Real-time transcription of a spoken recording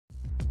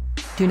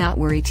Do not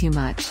worry too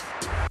much.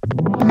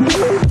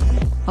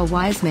 A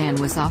wise man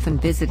was often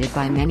visited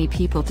by many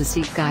people to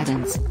seek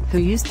guidance, who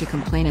used to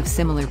complain of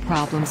similar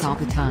problems all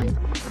the time.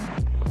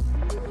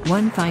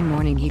 One fine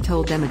morning he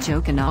told them a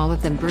joke and all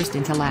of them burst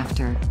into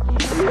laughter.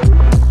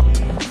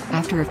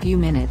 After a few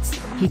minutes,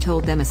 he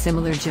told them a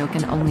similar joke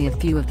and only a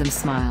few of them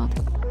smiled.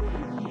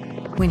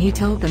 When he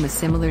told them a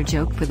similar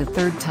joke for the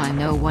third time,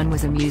 no one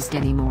was amused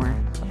anymore.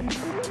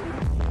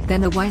 Then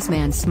the wise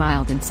man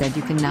smiled and said,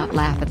 "You cannot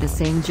laugh at the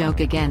same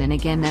joke again and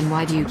again, then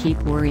why do you keep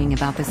worrying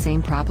about the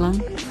same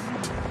problem?"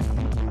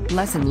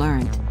 Lesson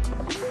learned.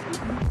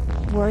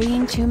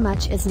 Worrying too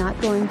much is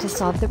not going to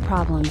solve the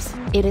problems,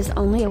 it is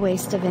only a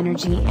waste of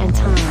energy and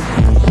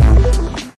time.